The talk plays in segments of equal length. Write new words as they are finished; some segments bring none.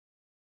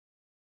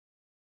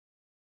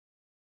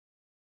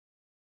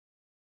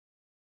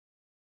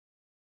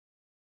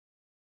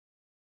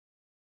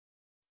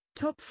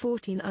Top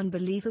 14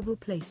 unbelievable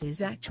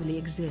places actually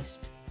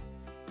exist.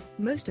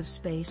 Most of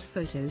space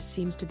photos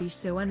seems to be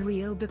so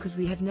unreal because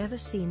we have never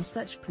seen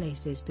such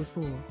places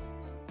before.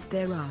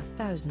 There are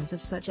thousands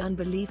of such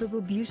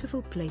unbelievable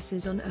beautiful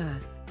places on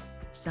Earth.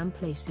 Some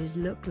places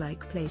look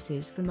like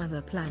places from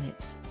other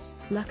planets.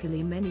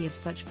 Luckily many of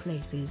such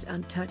places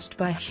aren't touched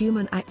by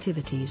human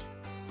activities.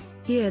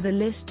 Here the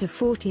list of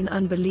 14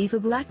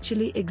 unbelievable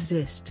actually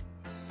exist.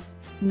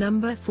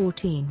 Number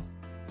 14.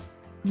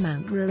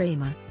 Mount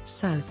Roraima,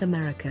 South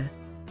America.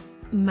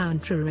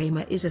 Mount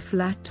Roraima is a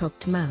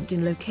flat-topped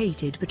mountain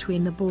located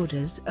between the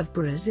borders of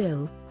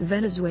Brazil,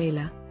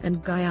 Venezuela,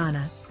 and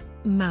Guyana.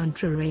 Mount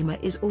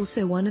Roraima is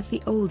also one of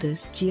the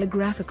oldest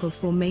geographical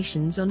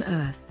formations on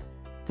Earth.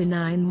 The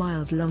 9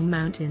 miles long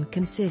mountain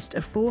consists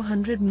of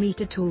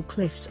 400-meter-tall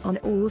cliffs on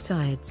all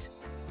sides.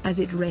 As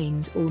it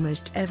rains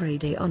almost every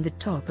day on the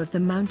top of the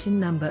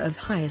mountain, number of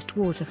highest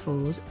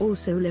waterfalls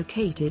also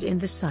located in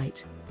the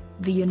site.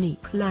 The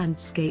unique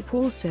landscape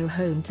also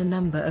home to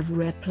number of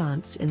rare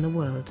plants in the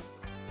world.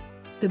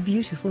 The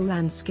beautiful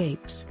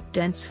landscapes,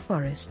 dense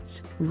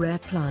forests, rare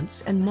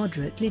plants and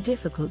moderately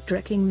difficult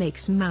trekking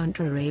makes Mount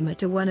Roraima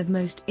to one of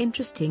most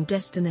interesting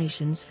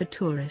destinations for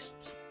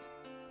tourists.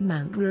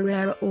 Mount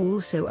Roraima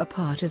also a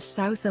part of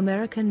South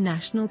American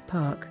National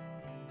Park.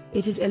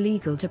 It is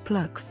illegal to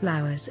pluck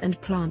flowers and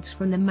plants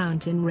from the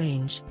mountain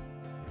range.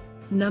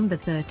 Number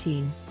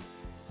 13.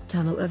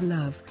 Tunnel of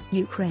Love,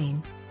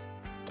 Ukraine.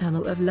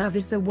 Tunnel of Love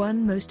is the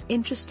one most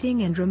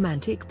interesting and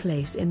romantic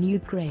place in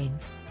Ukraine.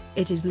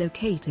 It is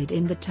located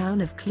in the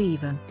town of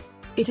Kyiv.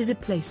 It is a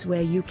place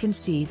where you can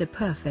see the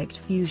perfect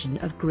fusion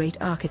of great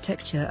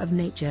architecture of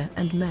nature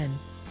and men.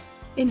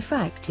 In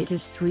fact, it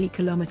is 3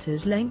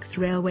 kilometers length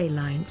railway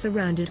line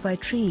surrounded by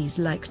trees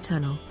like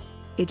tunnel.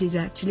 It is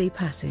actually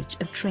passage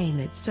of train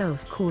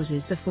itself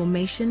causes the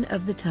formation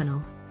of the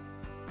tunnel.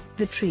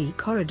 The tree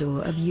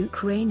corridor of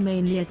Ukraine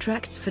mainly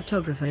attracts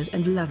photographers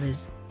and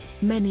lovers.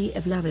 Many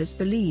of lovers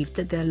believe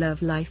that their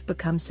love life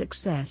becomes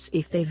success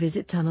if they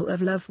visit Tunnel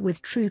of Love with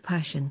true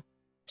passion.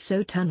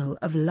 So Tunnel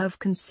of Love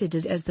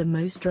considered as the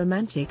most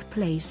romantic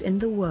place in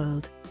the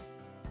world.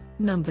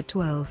 Number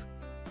 12.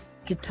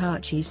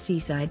 Hitachi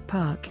Seaside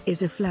Park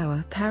is a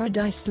flower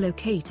paradise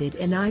located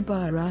in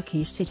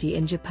Ibaraki City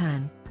in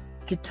Japan.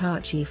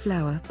 Hitachi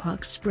Flower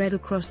Park spread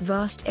across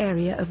vast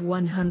area of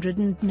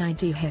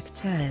 190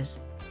 hectares.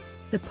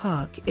 The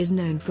park is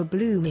known for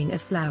blooming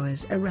of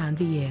flowers around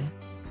the year.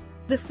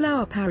 The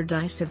flower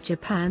paradise of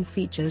Japan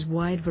features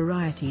wide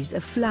varieties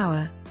of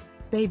flower.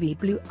 Baby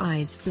blue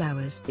eyes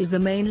flowers is the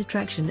main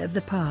attraction of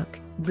the park,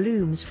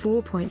 blooms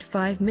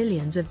 4.5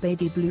 millions of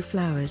baby blue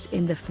flowers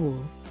in the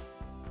fall.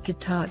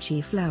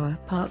 Hitachi Flower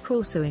Park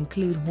also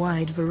include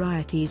wide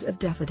varieties of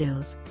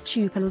daffodils,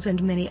 tupils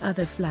and many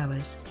other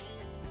flowers.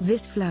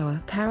 This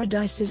flower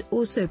paradise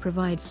also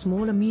provides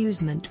small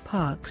amusement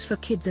parks for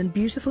kids and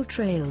beautiful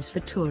trails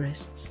for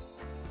tourists.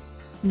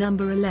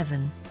 Number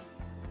 11.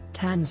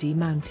 Tanzi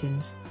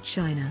Mountains,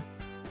 China.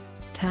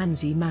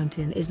 Tanzi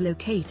Mountain is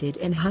located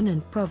in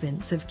Hunan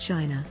province of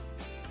China.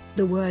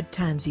 The word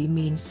Tanzi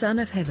means son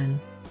of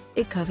heaven.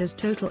 It covers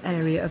total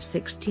area of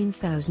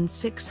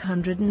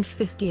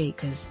 16,650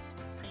 acres.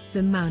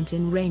 The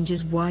mountain range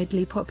is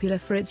widely popular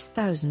for its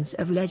thousands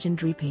of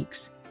legendary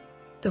peaks.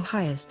 The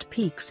highest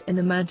peaks in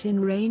the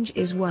mountain range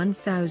is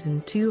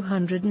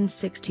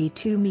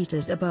 1,262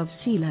 meters above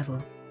sea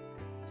level.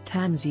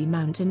 Tanzi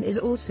Mountain is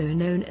also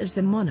known as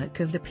the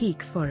monarch of the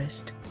peak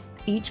forest.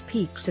 Each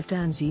peaks of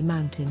Tanzi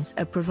Mountains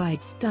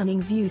provide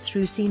stunning view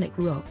through scenic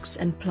rocks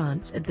and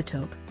plants at the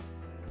top.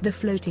 The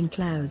floating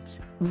clouds,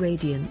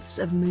 radiance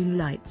of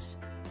moonlights,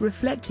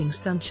 reflecting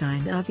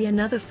sunshine are the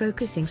another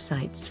focusing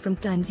sites from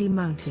Tanzi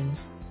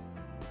Mountains.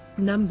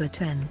 Number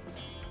 10.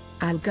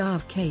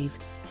 Algarve Cave,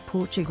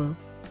 Portugal.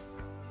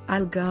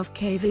 Algarve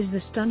Cave is the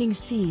stunning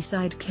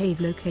seaside cave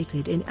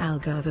located in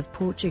Algarve of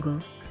Portugal.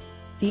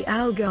 The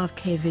Algarve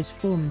Cave is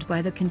formed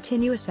by the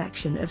continuous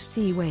action of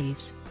sea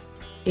waves.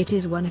 It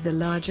is one of the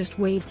largest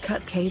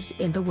wave-cut caves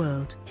in the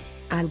world.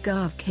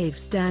 Algarve Cave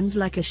stands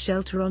like a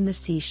shelter on the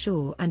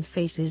seashore and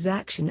faces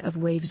action of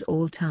waves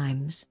all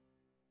times.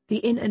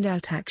 The in and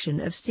out action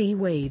of sea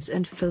waves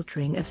and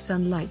filtering of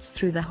sunlight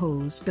through the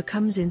holes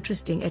becomes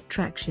interesting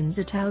attractions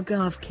at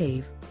Algarve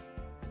Cave.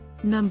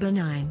 Number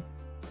 9.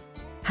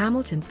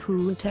 Hamilton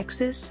Pool,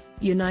 Texas,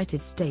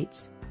 United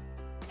States.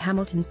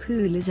 Hamilton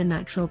Pool is a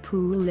natural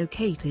pool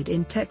located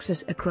in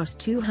Texas across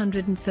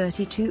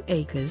 232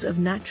 acres of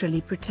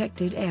naturally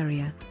protected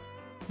area.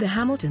 The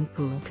Hamilton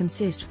Pool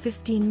consists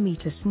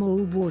 15-meter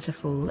small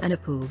waterfall and a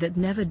pool that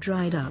never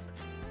dried up.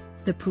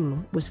 The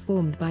pool was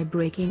formed by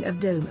breaking of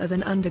dome of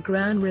an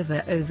underground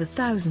river over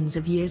thousands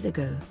of years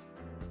ago.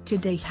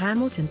 Today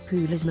Hamilton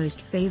Pool is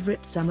most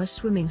favorite summer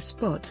swimming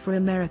spot for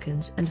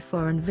Americans and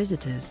foreign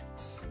visitors.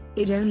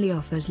 It only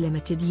offers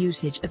limited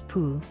usage of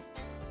pool.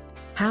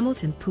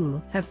 Hamilton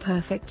Pool have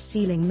perfect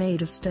ceiling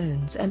made of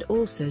stones and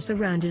also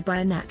surrounded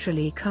by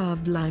naturally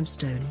carved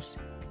limestones.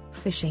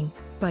 Fishing,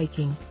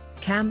 biking,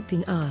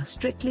 camping are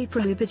strictly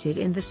prohibited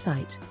in the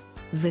site.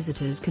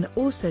 Visitors can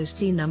also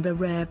see number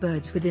rare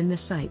birds within the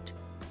site.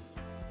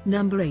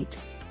 Number 8.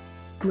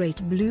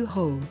 Great Blue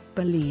Hole,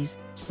 Belize,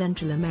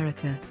 Central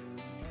America.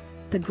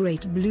 The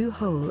Great Blue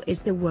Hole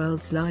is the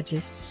world's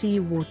largest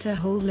seawater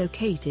hole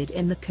located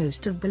in the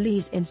coast of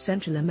Belize in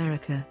Central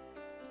America.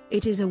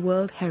 It is a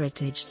World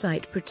Heritage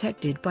Site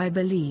protected by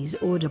Belize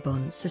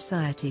Audubon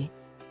Society.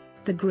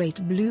 The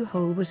Great Blue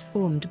Hole was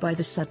formed by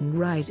the sudden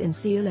rise in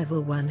sea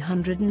level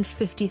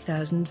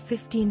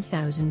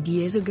 15,000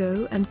 years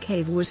ago and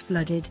cave was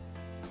flooded.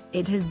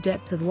 It has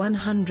depth of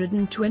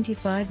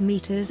 125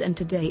 meters and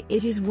today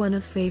it is one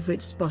of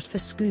favorite spot for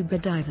scuba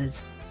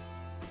divers.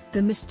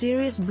 The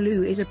mysterious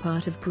blue is a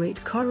part of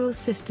Great Coral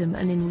System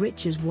and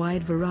enriches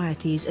wide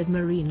varieties of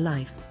marine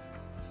life.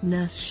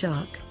 Nurse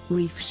shark,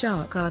 reef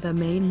shark are the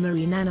main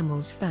marine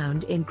animals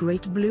found in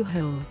Great Blue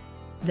Hole.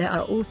 There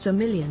are also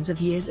millions of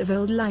years of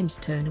old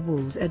limestone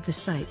walls at the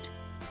site.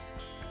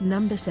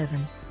 Number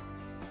 7.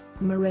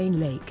 Moraine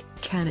Lake,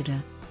 Canada.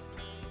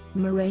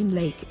 Moraine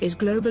Lake is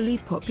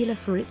globally popular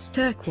for its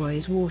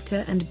turquoise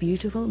water and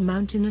beautiful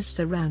mountainous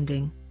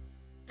surrounding.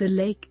 The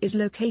lake is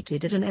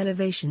located at an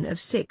elevation of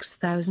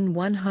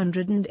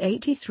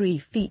 6,183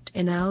 feet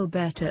in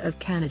Alberta of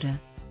Canada.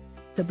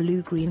 The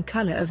blue-green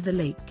color of the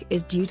lake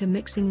is due to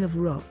mixing of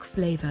rock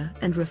flavor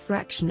and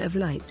refraction of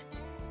light.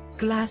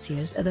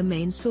 Glaciers are the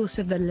main source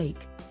of the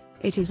lake.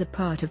 It is a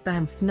part of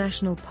Banff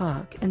National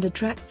Park and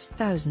attracts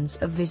thousands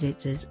of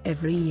visitors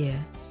every year.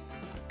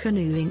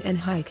 Canoeing and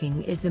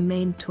hiking is the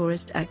main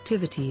tourist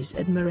activities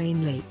at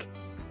Moraine Lake.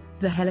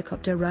 The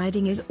helicopter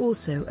riding is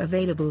also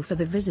available for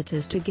the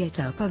visitors to get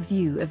up a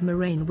view of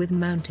Moraine with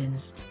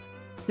mountains.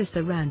 The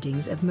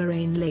surroundings of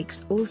Moraine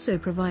Lakes also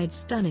provide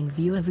stunning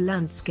view of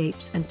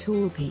landscapes and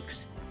tall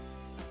peaks.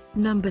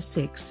 Number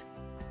 6.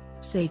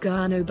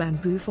 Sagano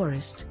Bamboo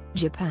Forest,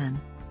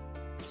 Japan.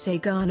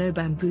 Sagano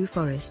Bamboo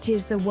Forest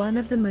is one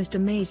of the most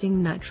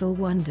amazing natural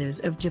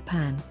wonders of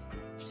Japan.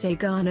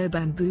 Sagano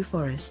Bamboo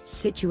Forest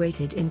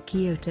situated in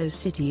Kyoto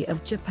City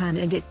of Japan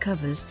and it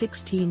covers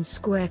 16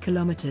 square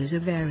kilometers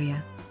of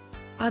area.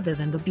 Other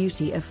than the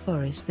beauty of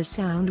forest, the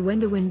sound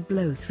when the wind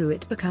blows through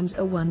it becomes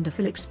a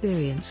wonderful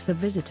experience for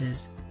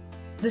visitors.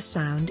 The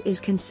sound is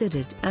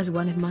considered as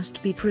one of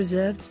must-be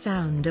preserved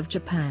sound of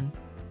Japan.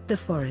 The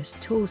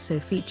forest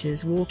also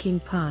features walking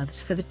paths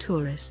for the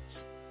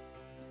tourists.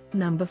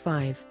 Number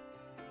 5.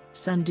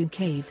 Sundung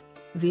Cave,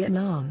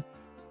 Vietnam.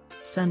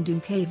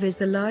 Sundung Cave is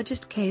the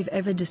largest cave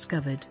ever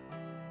discovered.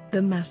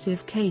 The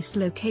massive cave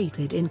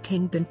located in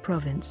Kinh Binh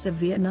province of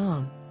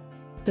Vietnam.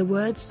 The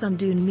word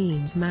Sundung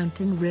means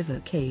mountain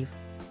river cave.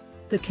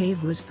 The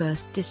cave was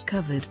first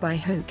discovered by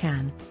Ho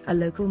Can, a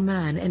local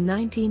man in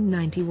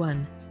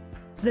 1991.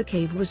 The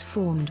cave was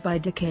formed by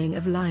decaying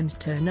of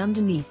limestone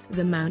underneath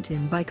the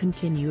mountain by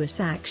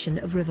continuous action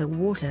of river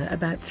water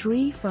about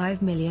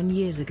 3.5 million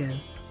years ago.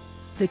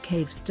 The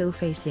cave still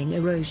facing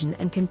erosion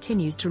and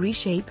continues to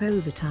reshape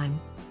over time.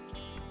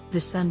 The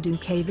Sundung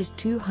Cave is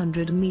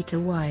 200 meter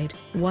wide,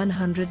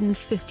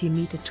 150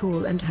 meter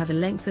tall and have a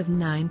length of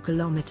 9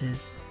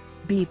 kilometers.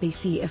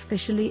 BBC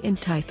officially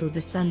entitled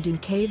the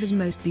Sundung Cave as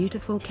most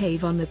beautiful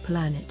cave on the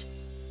planet.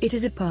 It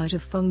is a part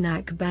of Phong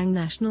Nha Bang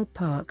National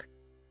Park.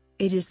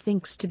 It is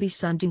thinks to be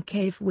Sundung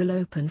Cave will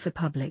open for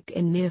public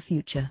in near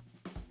future.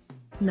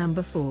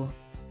 Number 4.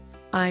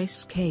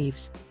 Ice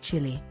Caves,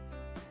 Chile.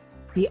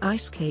 The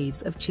ice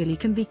caves of Chile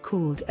can be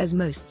called as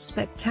most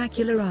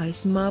spectacular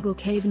ice marble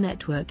cave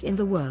network in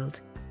the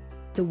world.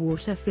 The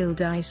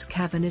water-filled ice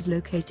cavern is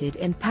located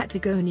in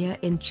Patagonia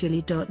in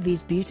Chile.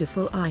 These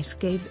beautiful ice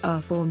caves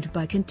are formed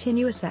by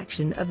continuous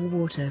action of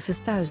water for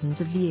thousands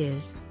of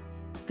years.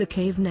 The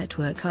cave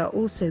network are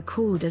also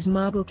called as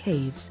marble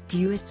caves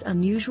due its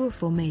unusual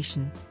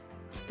formation.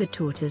 The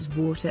tortoise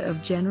water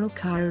of General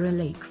Carrera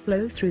Lake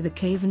flow through the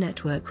cave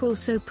network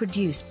also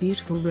produce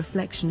beautiful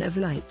reflection of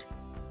light.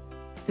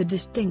 The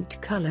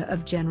distinct color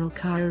of General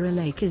Carrera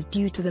Lake is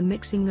due to the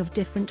mixing of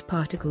different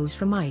particles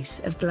from ice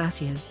of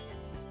glaciers.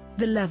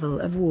 The level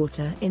of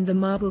water in the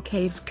marble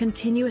caves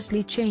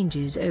continuously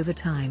changes over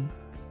time.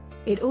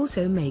 It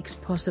also makes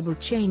possible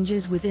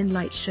changes within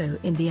light show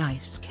in the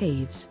ice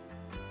caves.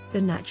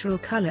 The natural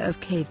color of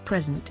cave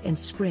present in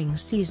spring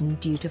season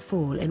due to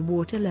fall in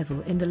water level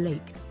in the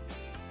lake.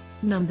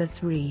 Number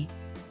 3.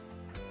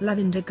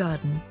 Lavender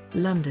Garden,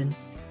 London.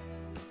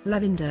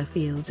 Lavender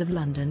Fields of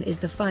London is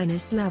the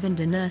finest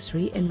lavender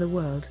nursery in the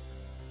world.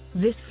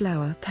 This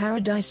flower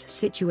paradise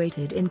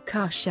situated in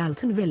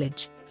Carshalton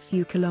village,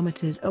 few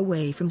kilometers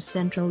away from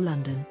central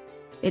London.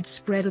 It's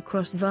spread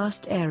across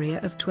vast area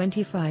of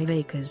 25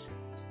 acres.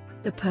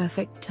 The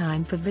perfect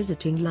time for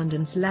visiting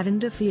London's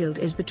lavender field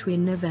is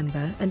between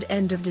November and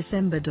end of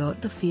December.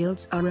 The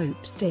fields are open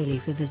daily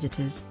for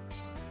visitors.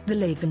 The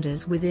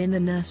lavenders within the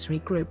nursery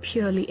grow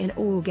purely in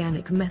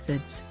organic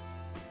methods.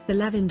 The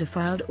lavender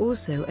field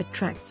also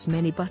attracts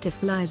many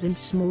butterflies and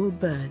small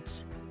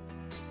birds.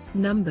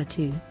 Number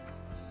 2.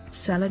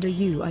 Salar de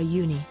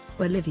Uyuni,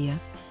 Bolivia.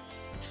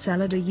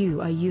 Salar de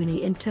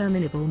Uyuni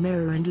interminable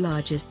mirror and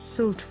largest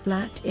salt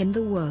flat in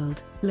the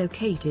world,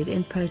 located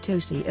in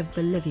Potosi of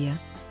Bolivia.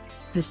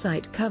 The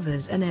site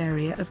covers an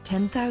area of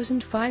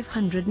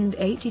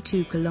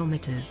 10,582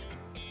 kilometers.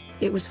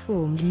 It was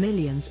formed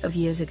millions of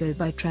years ago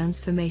by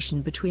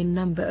transformation between a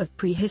number of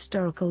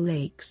prehistorical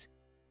lakes.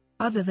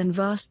 Other than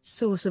vast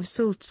source of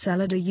salt,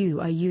 Salar de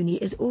Uyuni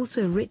is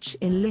also rich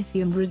in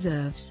lithium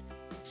reserves.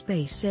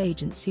 Space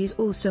agencies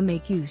also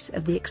make use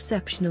of the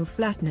exceptional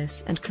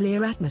flatness and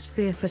clear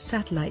atmosphere for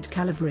satellite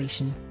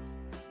calibration.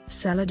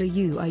 Salar de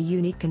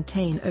Uyuni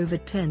contain over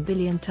 10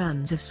 billion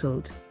tons of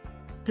salt.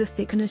 The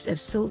thickness of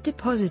salt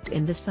deposit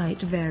in the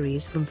site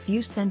varies from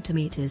few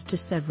centimeters to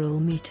several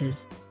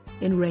meters.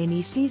 In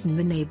rainy season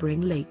the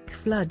neighboring lake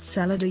floods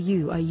Salar de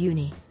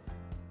Uyuni.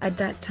 At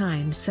that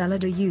time Salar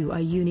de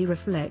Uyuni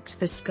reflects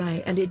the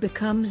sky and it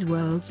becomes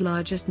world's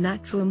largest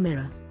natural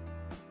mirror.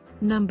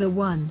 Number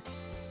 1.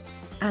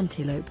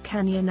 Antelope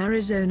Canyon,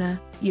 Arizona,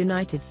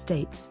 United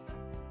States.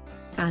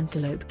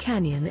 Antelope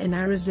Canyon in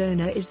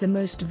Arizona is the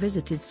most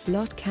visited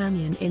slot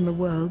canyon in the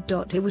world.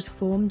 It was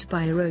formed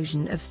by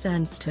erosion of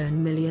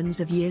sandstone millions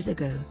of years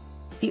ago.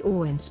 The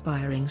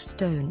awe-inspiring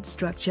stone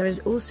structure is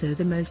also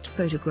the most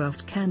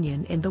photographed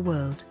canyon in the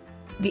world.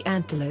 The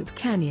Antelope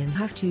Canyon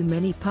have two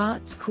many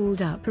parts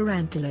called Upper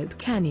Antelope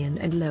Canyon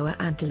and Lower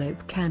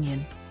Antelope Canyon.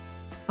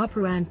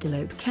 Upper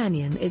Antelope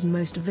Canyon is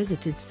most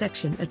visited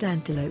section at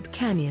Antelope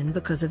Canyon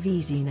because of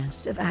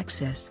easiness of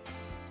access.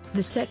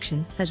 The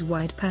section has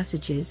wide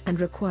passages and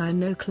require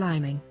no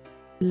climbing.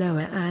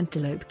 Lower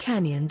Antelope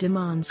Canyon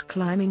demands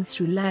climbing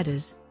through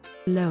ladders.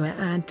 Lower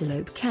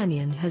Antelope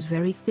Canyon has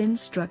very thin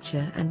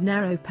structure and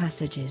narrow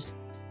passages.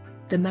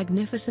 The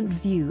magnificent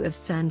view of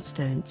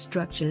sandstone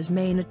structures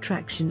main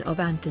attraction of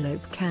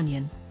Antelope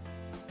Canyon.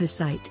 The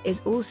site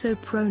is also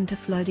prone to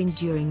flooding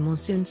during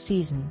monsoon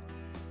season.